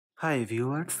Hi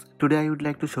viewers, today I would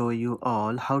like to show you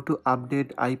all how to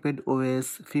update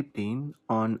iPadOS 15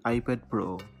 on iPad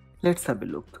Pro. Let's have a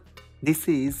look. This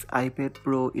is iPad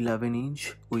Pro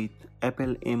 11-inch with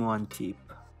Apple M1 chip.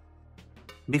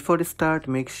 Before start,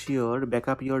 make sure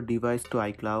backup your device to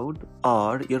iCloud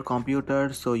or your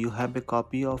computer so you have a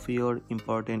copy of your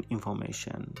important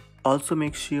information. Also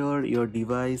make sure your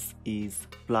device is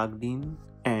plugged in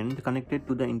and connected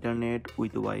to the internet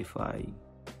with Wi-Fi.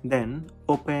 Then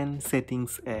open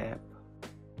Settings app.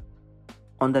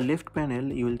 On the left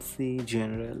panel you will see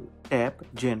General. Tap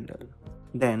General.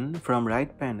 Then from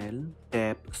right panel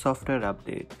tap Software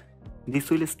Update. This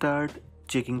will start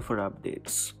checking for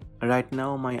updates. Right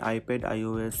now my iPad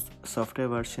iOS software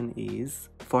version is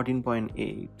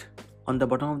 14.8. On the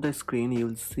bottom of the screen you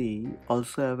will see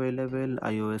also available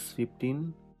iOS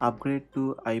 15. Upgrade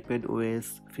to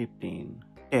iPadOS 15.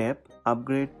 Tap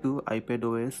Upgrade to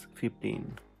iPadOS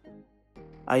 15.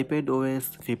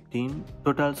 iPadOS 15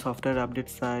 total software update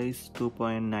size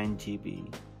 2.9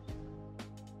 GB.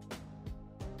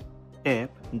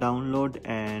 Tap Download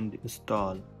and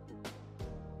install.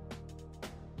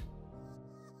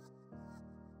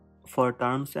 For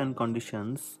terms and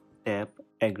conditions, tap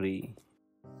Agree.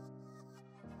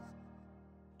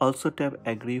 Also tap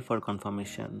Agree for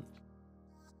confirmation.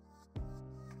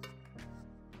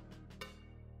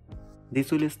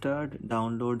 This will start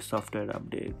download software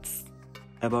updates.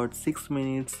 About 6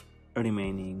 minutes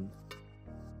remaining.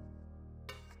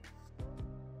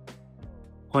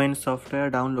 When software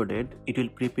downloaded, it will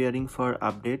preparing for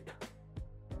update.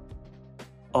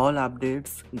 All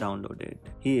updates downloaded.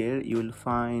 Here you will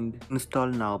find Install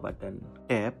Now button.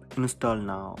 Tap Install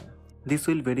Now. This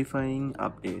will verifying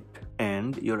update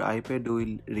and your iPad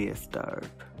will restart.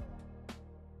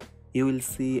 You will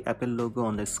see Apple logo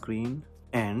on the screen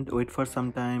and wait for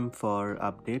some time for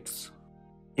updates.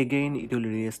 Again it will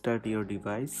restart your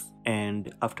device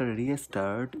and after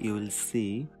restart you will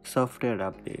see software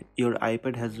update. Your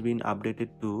iPad has been updated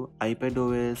to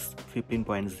iPadOS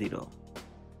 15.0.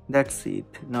 That's it.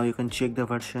 Now you can check the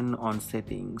version on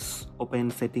settings.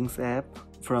 Open Settings app.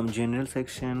 From General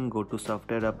section go to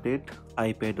Software Update.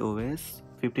 iPadOS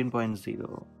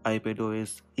 15.0.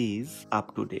 iPadOS is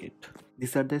up to date.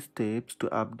 These are the steps to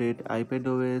update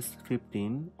iPadOS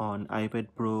 15 on iPad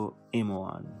Pro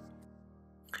M1.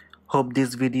 Hope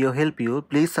this video help you.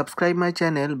 Please subscribe my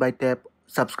channel by tap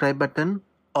subscribe button.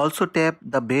 Also tap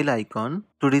the bell icon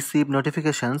to receive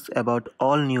notifications about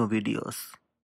all new videos.